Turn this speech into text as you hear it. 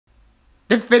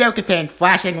This video contains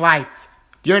flashing lights.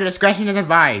 Viewer discretion is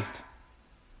advised.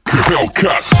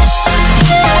 Hellcat.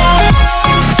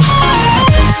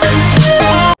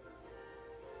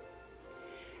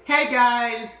 Hey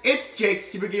guys, it's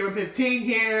Jake15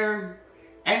 here,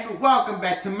 and welcome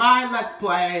back to my Let's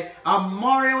Play of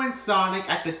Mario and Sonic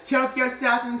at the Tokyo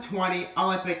 2020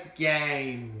 Olympic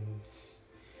Games.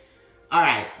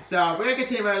 Alright, so we're gonna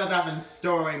continue where we left off in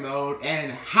story mode,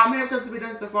 and how many episodes have we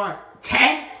done so far?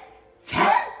 10? 10?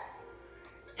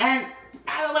 And,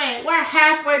 by the way, we're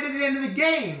halfway to the end of the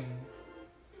game.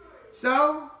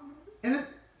 So, and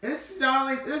this is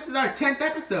our 10th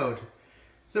episode.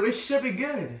 So we should be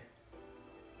good.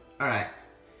 Alright.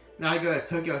 Now I go to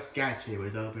Tokyo Skytree, which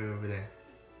is over there.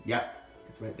 Yep,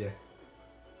 it's right there.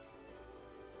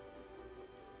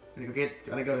 I'm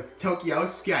gonna go to Tokyo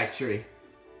Skytree.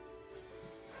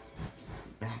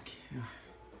 Back.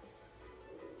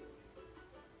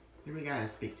 Who do we gotta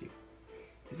speak to?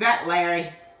 Is that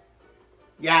Larry?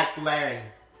 Yeah, it's Larry.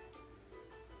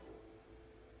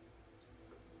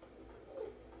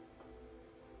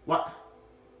 What?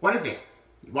 What is it?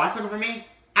 You want something from me?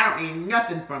 I don't need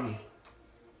nothing from you.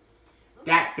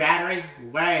 That battery?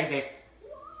 Where is it?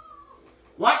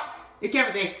 What? You came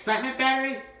with the excitement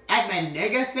battery? Eggman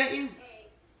Nega sent you?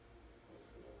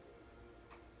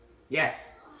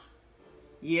 Yes.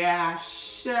 Yeah,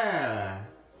 sure.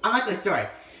 Unlikely story.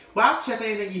 Well, I'll trust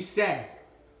anything you say.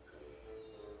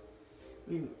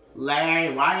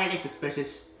 Larry, why are you getting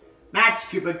suspicious? Match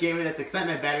Cooper gave me this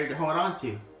excitement battery to hold on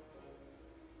to.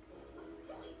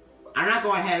 I'm not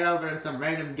going to hand it over to some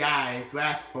random guys who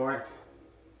asked for it.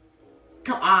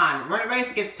 Come on, we're in a race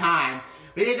against time.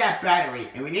 We need that battery,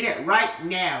 and we need it right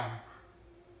now.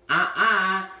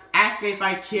 Ask me if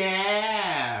I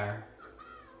care.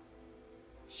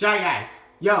 Shy Guys.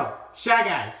 Yo, Shy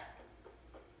Guys.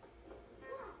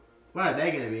 What are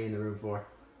they going to be in the room for?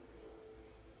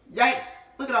 Yikes!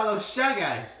 Look at all those Shy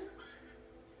Guys.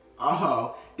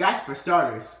 Oh, that's for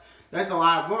starters. There's a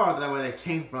lot more than where they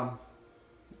came from.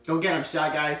 Go get them,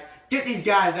 Shy Guys. Get these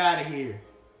guys out of here.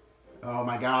 Oh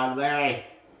my god, Larry.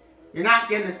 You're not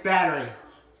getting this battery.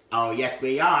 Oh, yes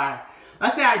we are.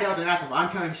 Let's say I dealt with the massive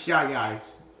oncoming Shy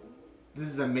Guys. This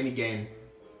is a mini game.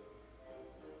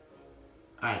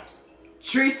 Alright.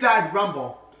 Treeside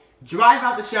Rumble. Drive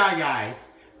out the Shy Guys.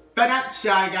 Fend out the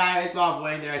Shy Guys while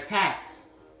avoiding their attacks.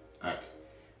 Alright.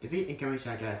 Defeat incoming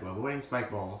Shy Guys while avoiding spike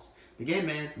balls. The game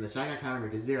ends when the Shy Guy counter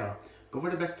reaches 0. Go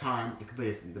for the best time and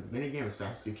complete the minigame as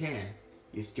fast as you can.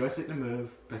 Use joystick to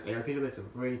move, press A repeatedly for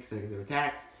 3 seconds of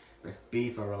attacks, press B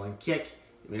for a rolling kick.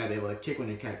 You may not be able to kick when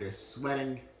your character is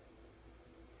sweating.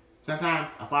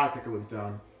 Sometimes a firecracker will be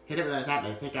thrown. Hit it with an attack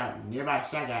to take out nearby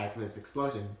Shy Guys with its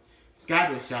explosion. Sky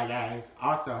Blue Shy Guys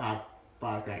also have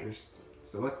firecrackers,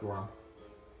 so look for them.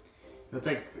 You'll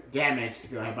take damage if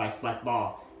you're hit by a spike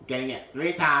ball. Getting it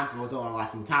 3 times will result in a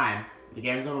loss in time. The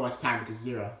game is over once time, which is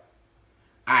 0.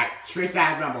 Alright,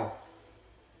 Treeside Rumble.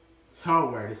 Oh,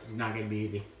 where this is not going to be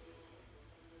easy.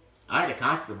 I like the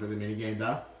concept of the minigame,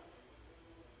 though.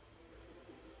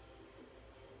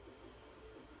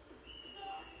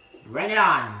 Bring it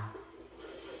on!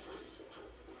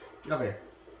 Get over here.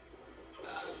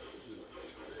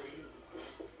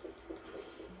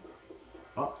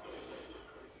 Oh.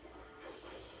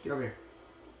 Get over here.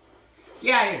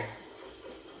 Get out of here!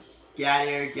 Get out of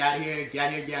here, get out of here, get out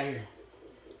of here, get out of here.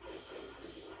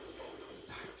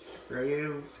 Screw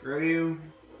you, screw you.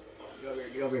 Get over here,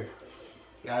 get over here.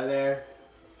 Get out of there.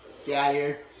 Get out of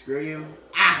here, screw you.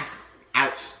 Ah!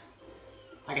 Ouch.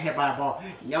 I got hit by a ball.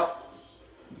 Nope.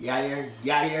 Get out of here,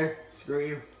 get out of here, screw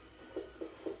you.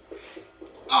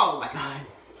 Oh my god.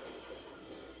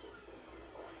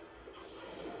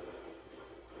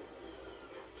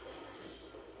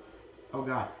 Oh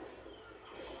god.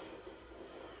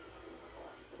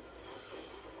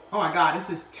 Oh my god, this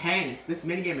is tense. This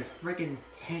minigame is freaking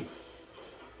tense.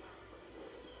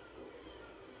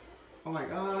 Oh my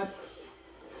god.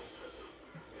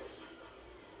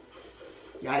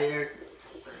 Get out of here.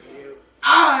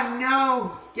 Oh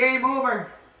no! Game over!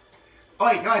 Oh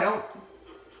wait, no I don't.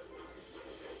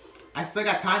 I still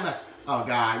got time left. Oh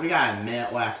god, we got a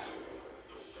minute left.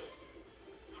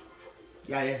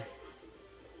 Get out of here.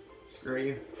 Screw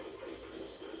you.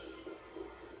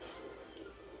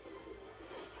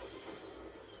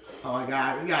 Oh my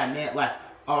god, we got a minute left.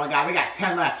 Oh my god, we got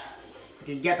 10 left.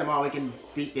 We can get them all, we can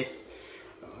beat this.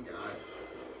 Oh god.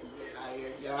 Get out of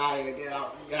here, get out of here, get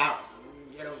out, get out,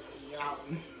 get out, get out.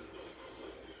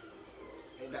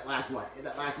 Hit that last one, hit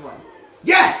that last one.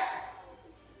 Yes!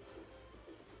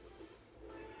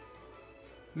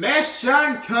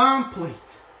 Mission complete.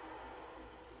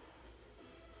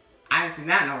 I haven't seen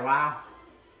that in a while.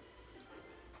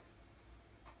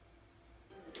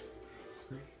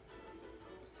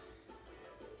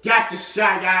 Gotcha,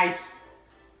 Shy Guys.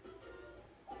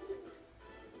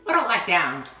 Well, don't let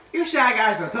down. You Shy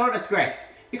Guys are a total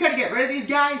disgrace. You couldn't get rid of these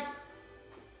guys?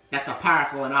 That's how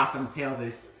powerful and awesome Tails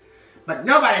is. But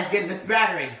nobody's getting this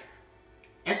battery.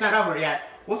 It's not over yet.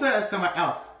 We'll send it somewhere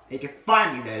else. You can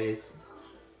find me, that is.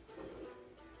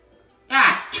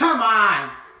 Ah, come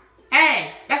on!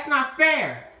 Hey, that's not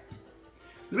fair!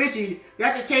 Luigi, you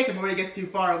have to chase him before he gets too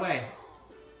far away.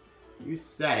 You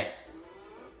said it.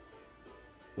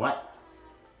 What?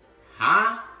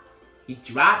 Huh? He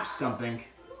dropped something.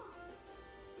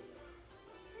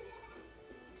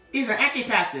 These are entry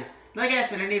passes. Look at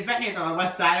us in an event news on the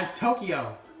west side of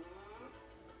Tokyo.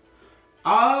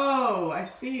 Oh, I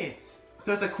see it.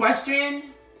 So it's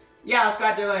equestrian? Yeah, let's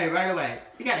go delay right away.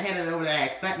 We gotta hand it over to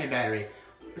that excitement battery.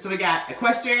 So we got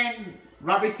equestrian,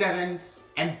 rugby sevens,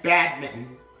 and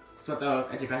badminton. That's what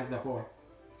those entry passes are for.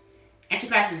 Entry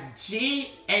passes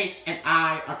G, H, and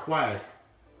I acquired.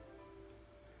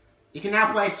 You can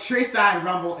now play Treeside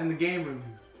Rumble in the game room.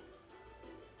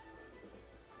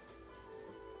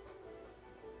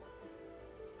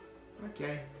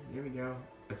 Okay, here we go.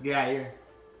 Let's get out of here.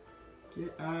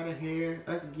 Get out of here.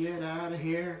 Let's get out of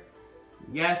here.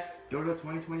 Yes, go to the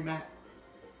 2020 map.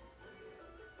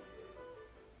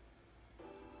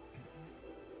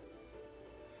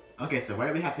 Okay, so where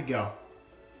do we have to go?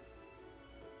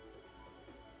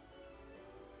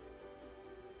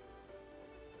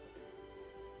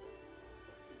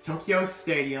 Tokyo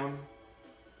Stadium,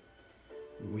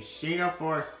 Ushino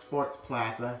Forest Sports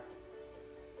Plaza,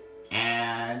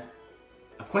 and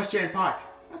Equestrian Park.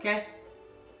 Okay.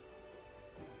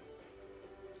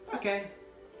 Okay.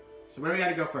 So where do we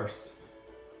gotta go first?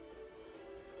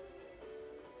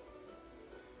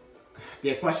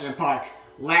 The Equestrian Park.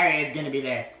 Larry is gonna be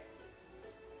there.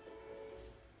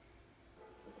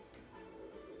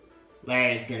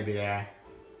 Larry is gonna be there.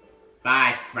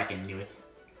 I freaking knew it.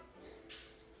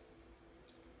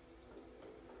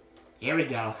 Here we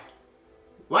go.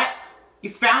 What?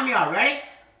 You found me already?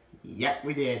 Yep,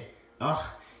 we did. Ugh,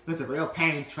 it was a real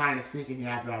pain trying to sneak in here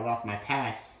after I lost my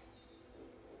pass.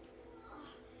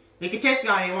 You can chase me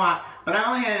all you want, but I'm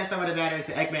only handing some of the battery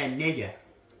to Eggman Ninja.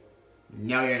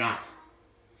 No, you're not.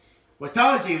 We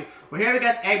told you, we're here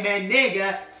because Eggman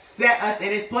Ninja set us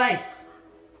in his place.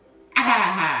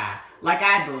 Ah, like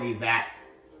I believe that.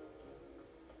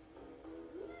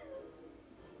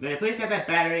 May I please have that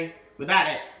battery? Without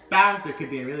it, Bowser could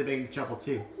be in really big trouble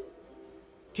too.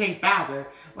 King Bowser?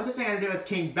 What's this thing got to do with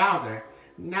King Bowser?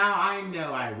 Now I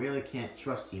know I really can't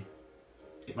trust you.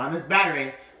 If on this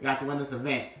battery, we have to win this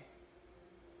event.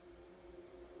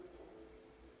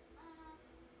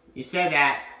 You say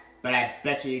that, but I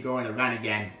bet you're going to run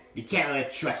again. You can't really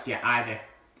trust you either.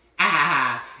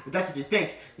 Ah, if that's what you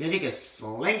think, then you can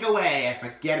slink away and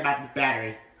forget about the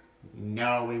battery.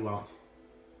 No, we won't.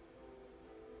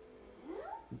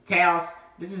 Tails,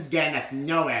 this is getting us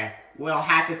nowhere. We'll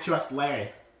have to trust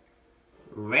Larry.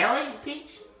 Really,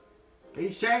 Peach? Are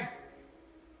you sure?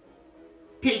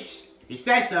 Peach, if you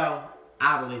say so,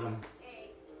 I'll believe him.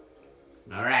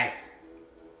 Alright.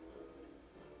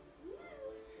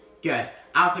 Good.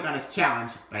 I'll take on this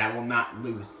challenge, but I will not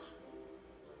lose.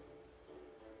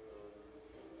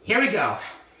 Here we go.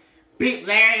 Beat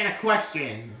Larry in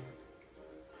equestrian.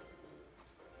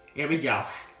 Here we go.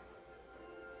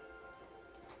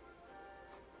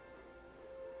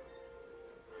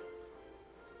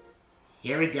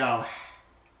 Here we go.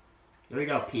 Here we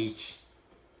go, Peach.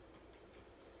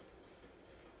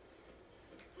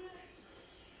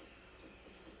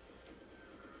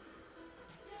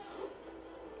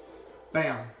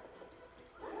 Bam.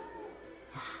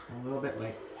 A little bit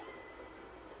late.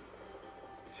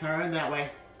 Turn that way.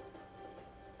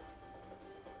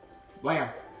 Wham.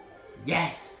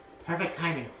 Yes. Perfect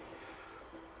timing.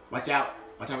 Watch out.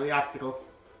 Watch out for the obstacles.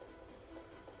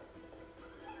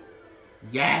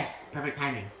 Yes. Perfect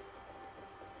timing.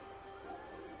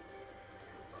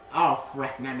 Oh,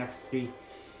 frick. Not enough speed.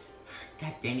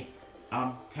 God dang it.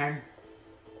 Turn.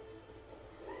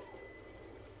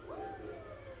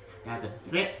 That was a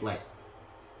bit late.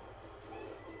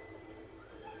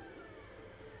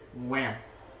 Wham.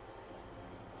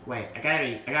 Wait, I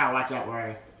gotta watch out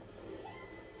where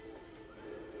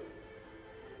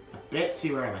a bit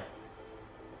too early.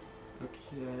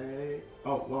 Okay.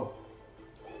 Oh, whoa.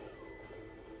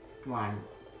 Come on.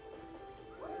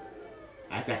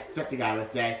 As that Septic guy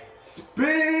would say,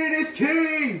 speed is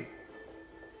king!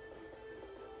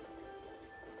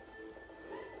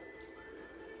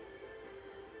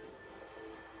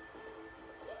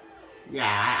 Yeah,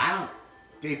 I don't...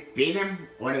 Did we beat him,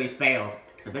 or did we failed?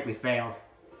 Because I think we failed.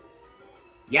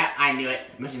 Yeah, I knew it.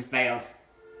 Mission failed.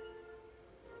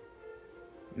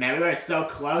 Man, we were so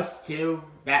close, too.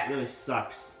 That really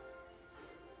sucks.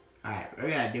 Alright, we're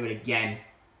gonna do it again.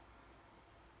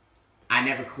 I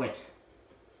never quit.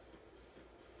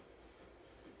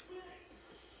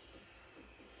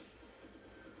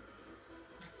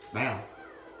 Bam.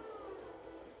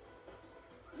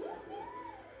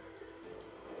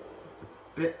 It's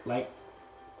a bit late.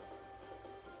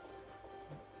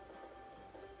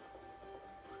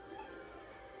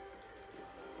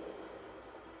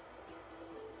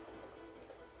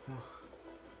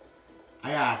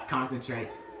 I gotta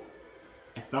concentrate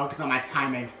and focus on my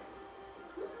timing.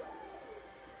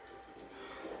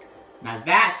 Now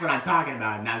that's what I'm talking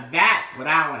about. Now that's what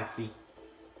I want to see.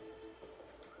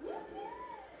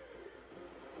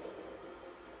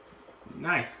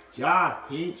 Nice job,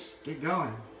 Peach. Get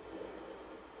going.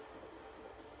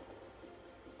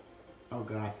 Oh,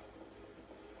 God.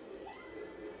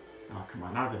 Oh, come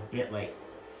on. That was a bit late.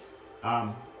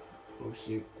 Oh,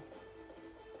 shoot.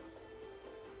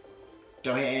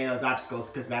 Don't hit any of those obstacles,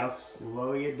 because that'll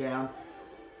slow you down.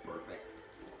 Perfect.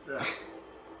 Ugh.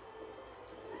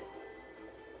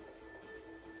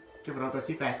 Careful, don't go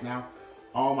too fast now.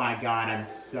 Oh my God, I'm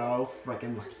so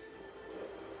freaking lucky.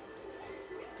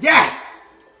 Yes!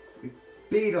 We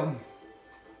beat him.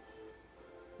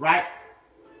 Right?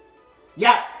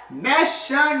 Yep.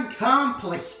 Mission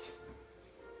complete.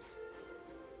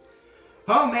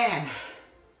 Oh man.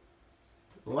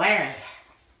 Larry.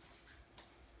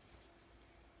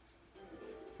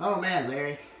 Oh man,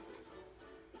 Larry.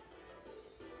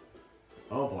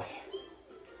 Oh boy.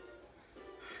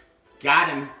 Got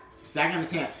him. Second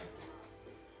attempt.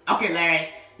 Okay, Larry.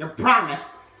 You promised.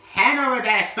 Hand over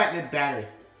that excitement battery.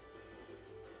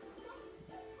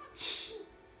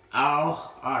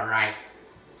 Oh, alright.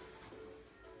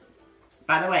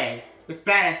 By the way, this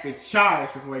battery has to be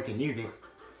charged before you can use it.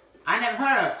 I never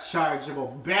heard of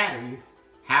chargeable batteries.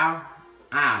 How?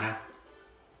 I don't know.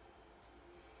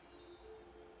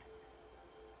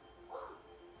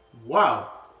 Whoa!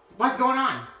 What's going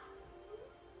on?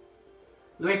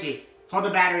 Luigi, hold the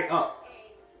battery up.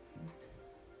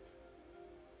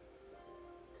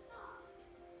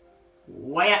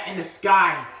 Way up in the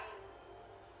sky.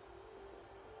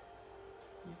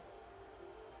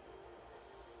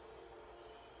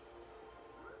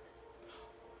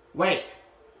 Wait.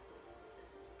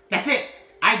 That's it.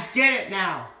 I get it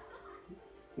now.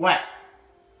 What?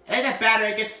 I think the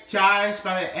battery gets charged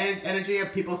by the energy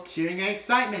of people's cheering and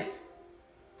excitement.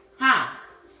 Huh.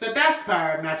 So that's the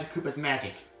power of Magic Koopa's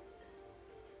magic.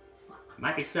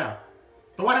 Might be so.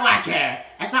 But what do I care?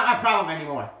 That's not my problem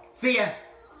anymore. See ya.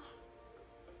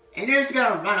 And you're just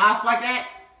gonna run off like that?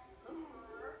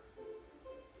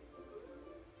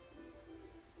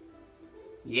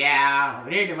 Yeah,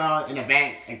 we need to go in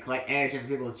advance and collect energy from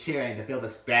people cheering to fill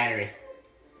this battery.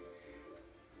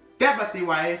 That must be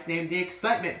why it's named the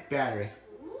Excitement Battery.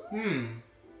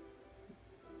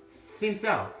 Seems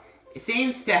so. It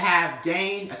seems to have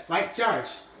gained a slight charge.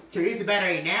 Should we use the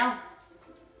battery now?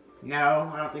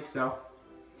 No, I don't think so.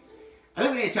 I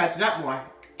think we need to charge it up more.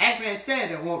 Eggman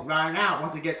said it won't run out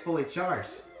once it gets fully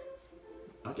charged.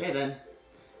 Okay then.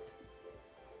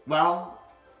 Well,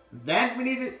 then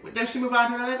we should move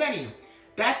on to another venue.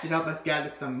 That should help us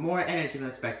gather some more energy from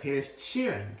the spectators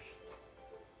cheering.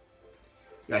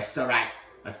 You're so right.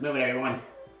 Let's move it, everyone.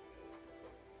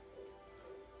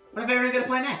 What if everyone's gonna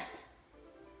play next?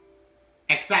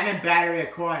 Excitement battery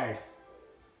acquired.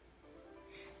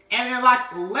 And we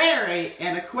unlocked Larry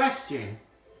and a question.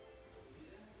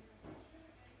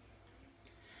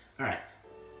 Alright.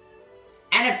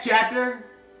 End of chapter.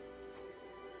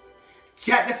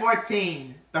 Chapter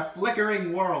 14. The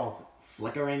Flickering World.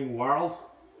 Flickering World?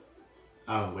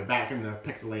 Oh, we're back in the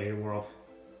pixelated world.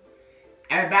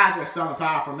 And Bowser is still on the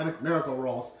power for miracle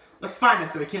rolls. Let's find him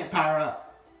so we can't power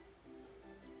up.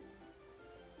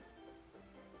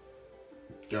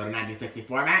 Go to 1960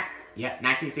 format. Yep,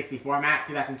 1960 format,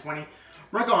 2020.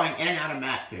 We're going in and out of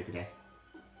maps here today.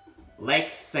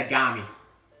 Lake Sagami.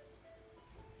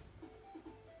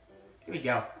 Here we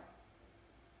go.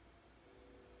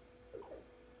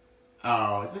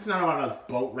 Oh, is this another one of those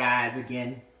boat rides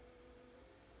again?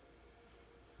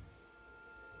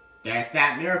 There's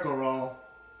that miracle roll.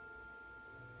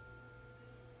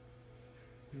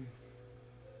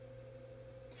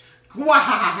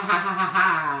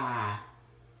 Gwahahahahaha!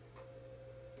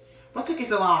 What took you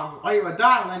so long? While you were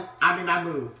dawdling, I made my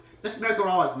move. This miracle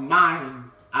roll is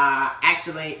mine.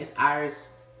 Actually, it's ours.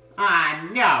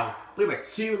 No! We were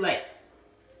too late.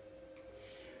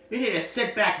 You need to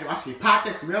sit back and watch me pop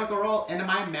this miracle roll into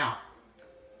my mouth.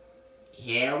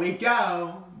 Here we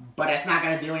go. But it's not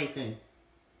gonna do anything.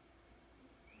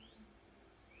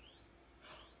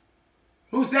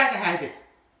 Who's that has it?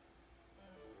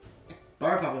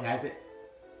 Bird probably has it.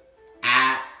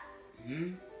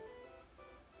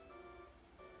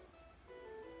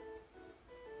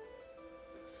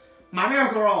 My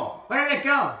miracle roll! Where did it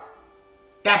go?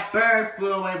 That bird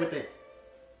flew away with it.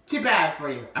 Too bad for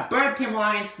you. A bird came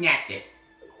along and snatched it.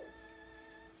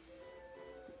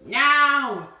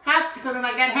 No! How could something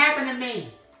like that happen to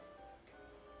me?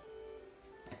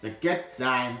 That's a good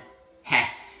sign. Heh,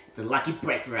 it's a lucky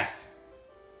break for us.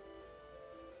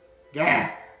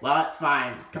 Grr. Well, it's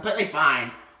fine. Completely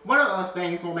fine. One of those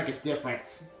things won't make a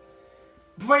difference.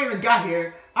 Before you even got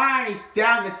here, I already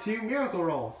downed the 2 miracle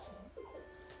rolls.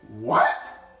 What?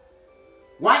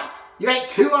 What? You ate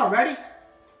 2 already?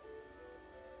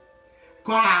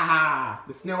 Quah!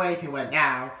 There's no way you can win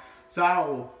now.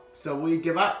 So will you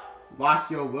give up? Lost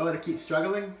your will to keep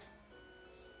struggling?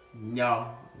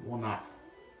 No, we'll not.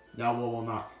 No, we will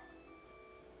not.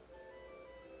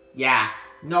 Yeah,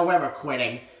 no way we're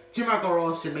quitting. 2 miracle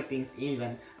rolls should make things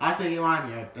even. I'll take you on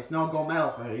here. There's no gold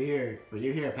medal for you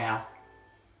here, pal.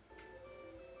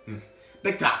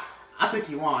 Big talk. I'll take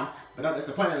you on, but don't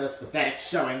disappoint me with this pathetic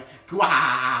showing.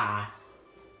 Gwah!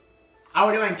 Oh,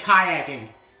 we're doing kayaking.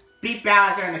 Beat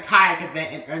Bowser in the kayak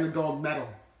event and earn the gold medal.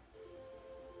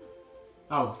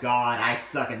 Oh god, I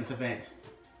suck at this event.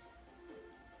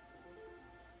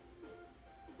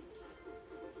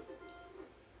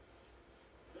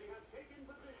 They have taken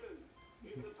position.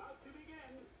 It's about to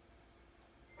begin.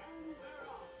 And they're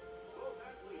off. Both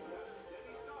athletes have a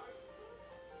steady start.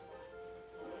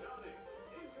 Sonic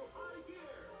into high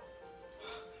gear.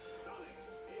 Sonic,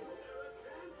 is there a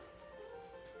chance?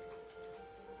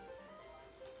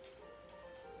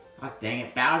 Oh, dang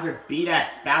it. Bowser beat us.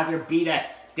 Bowser beat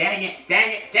us. Dang it.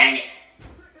 Dang it. Dang it.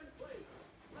 Second place.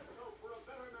 Let's hope for a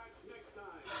better match next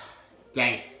time.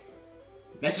 Dang it.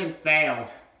 Mission failed.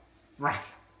 Right.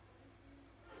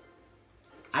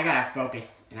 I gotta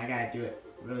focus, and I gotta do it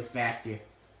really fast here.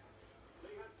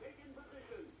 They have taken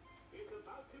position. It's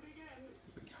about to begin.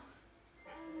 Here we go.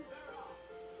 And they're off.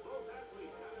 Both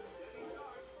athletes have a steady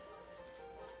start.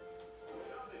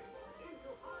 Sonic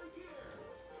into high gear.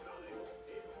 Sonic,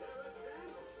 is there a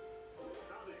chance?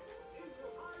 Sonic into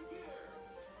high gear.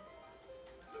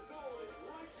 The goal is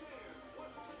right there.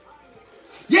 What will the time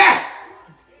make? Yes!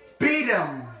 Beat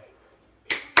him!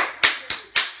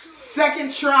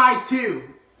 Second try, too.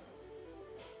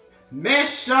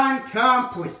 Mission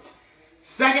complete.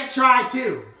 Second try,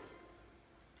 too.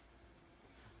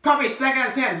 Copy second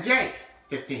attempt,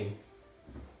 Jake15.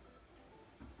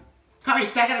 Copy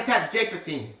second attempt,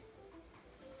 Jake15.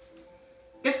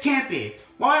 This can't be.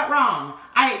 What went wrong?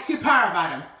 I ate 2 power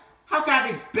items. How can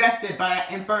I be bested by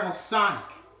that infernal Sonic?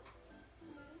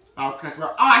 Oh, because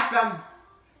we're awesome.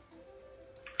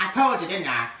 I told you, didn't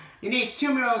I? You need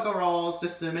 2 miracle rolls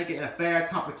just to make it a fair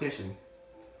competition.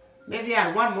 Maybe if you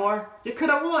had 1 more, you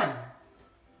could have won.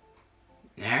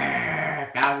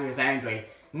 Bowser is angry.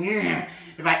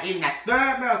 If I'd eaten that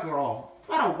 3rd miracle roll,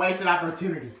 what a wasted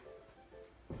opportunity.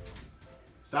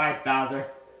 Sorry, Bowser.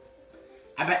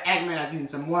 I bet Eggman has eaten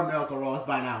some more miracle rolls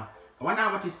by now. I wonder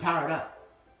how much he's powered up.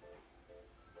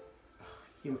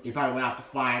 He probably went out to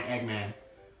find Eggman.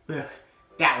 Ugh,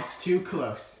 that was too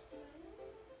close.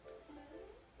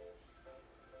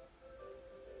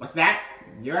 What's that?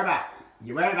 You're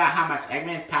worried about how much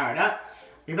Eggman's powered up?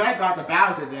 We better go after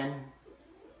Bowser then.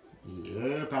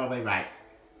 You're probably right.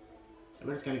 So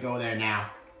we're just gonna go there now.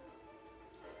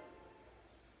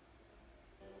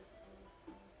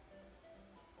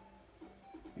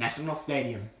 National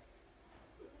Stadium.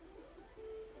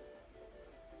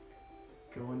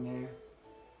 Go in there.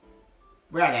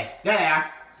 Where are they? There they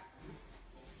are.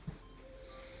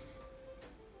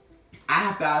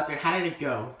 Ah, Bowser, how did it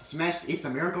go? Did you manage to eat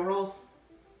some miracle rolls?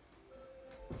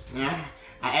 Yeah,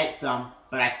 I ate some,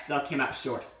 but I still came up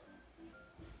short.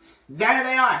 There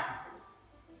they are!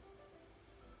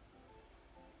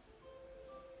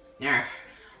 Yeah,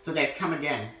 so they've come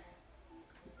again.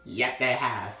 Yep, they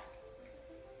have.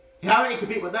 How will you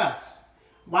compete with us?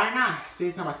 Why not?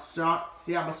 See how much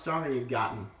stronger you've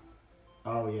gotten.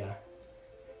 Oh yeah.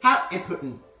 How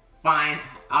impotent. Fine,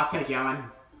 I'll take you on.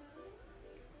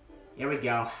 Here we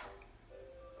go.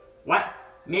 What?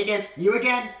 Me against you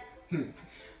again?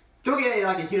 Don't get it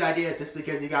like a cute idea just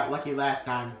because you got lucky last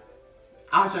time.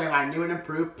 I'll show you my new and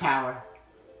improved power.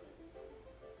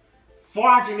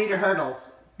 400-meter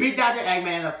hurdles. Beat Dr.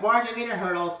 Eggman in the 400-meter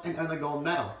hurdles and earn the gold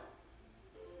medal.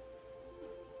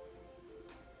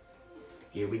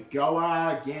 Here we go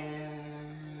again.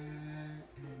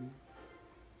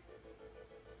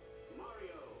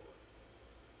 Mario.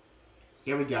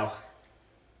 Here we go.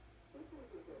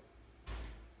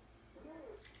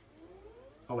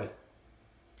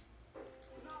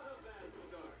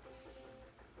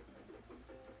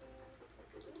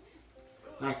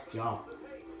 Nice job.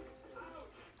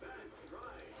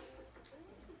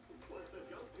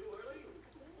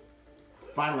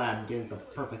 Finally, I'm getting some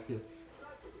perfect suit.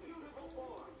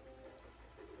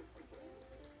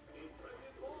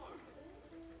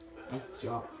 Nice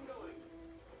job.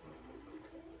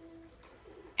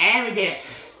 And we did it!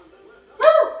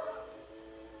 Woo!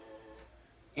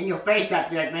 In your face, that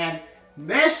big man.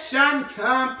 Mission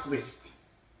complete.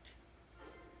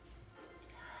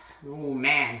 Oh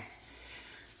man.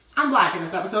 I'm liking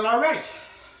this episode already.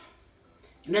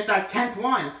 And it's our 10th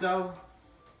one, so...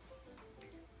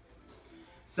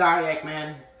 Sorry,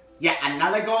 Eggman. Yet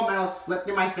another gold medal slipped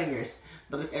through my fingers.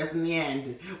 But this isn't the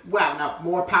end. Well, now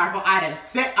more powerful items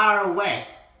sit our way.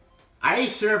 Are you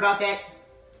sure about that?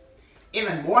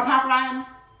 Even more powerful items?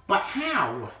 But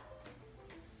how?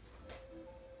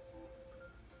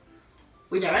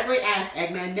 We directly asked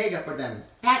Eggman Nega for them.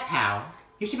 That's how.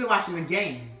 You should be watching the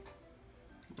game.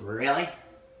 Really?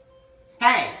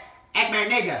 Hey,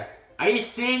 Eggman Nega, are you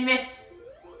seeing this?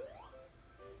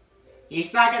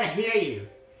 He's not gonna hear you.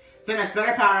 Send us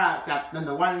better power-ups than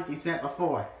the ones you sent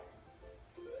before.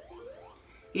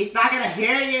 He's not gonna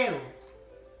hear you.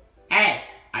 Hey,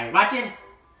 are you watching?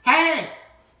 Hey!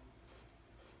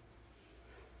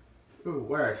 Ooh,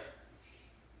 word.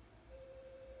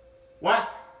 What?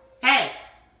 Hey,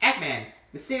 Eggman,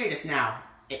 the city just now.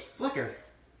 It flickered.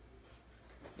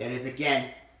 There it is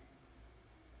again.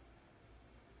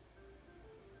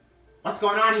 What's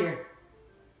going on here?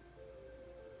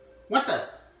 What the?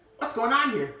 What's going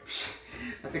on here?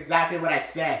 That's exactly what I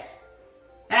said.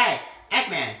 Hey,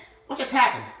 Eggman, what just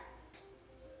happened?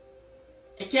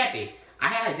 It can't be. I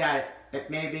had a doubt that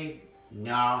maybe...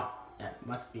 No, that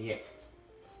must be it.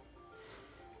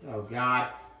 Oh god.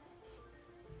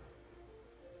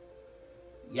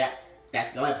 Yep,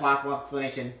 that's the only plausible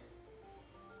explanation.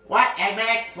 What?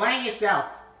 Eggman, explain yourself!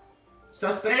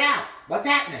 So spit it out! What's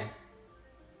happening?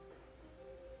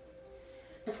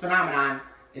 This phenomenon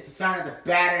is the sign of the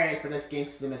battery for this game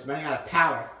system is running out of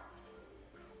power.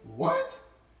 What?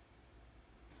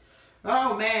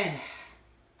 Oh man.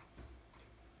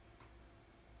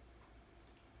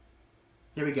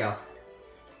 Here we go.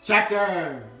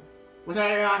 Chapter... What's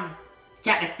that on?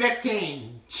 Chapter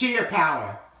 15. Cheer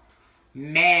power.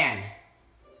 Man.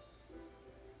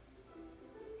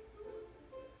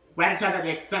 We have to check out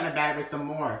the excitement battery some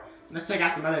more. Let's check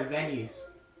out some other venues.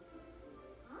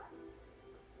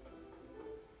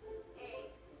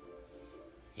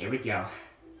 Here we go.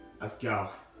 Let's go.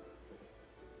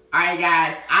 Alright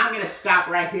guys, I'm gonna stop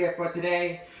right here for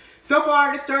today. So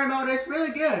far, the story mode is really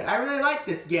good. I really like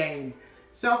this game.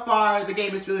 So far, the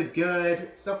game is really good.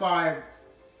 So far,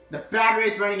 the battery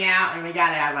is running out and we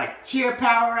gotta have like cheer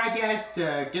power, I guess,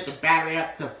 to get the battery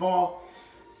up to full.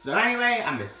 So anyway,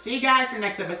 I'm gonna see you guys in the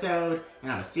next episode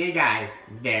and I'm gonna see you guys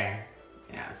there.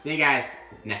 Yeah, see you guys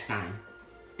next time.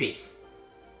 Peace.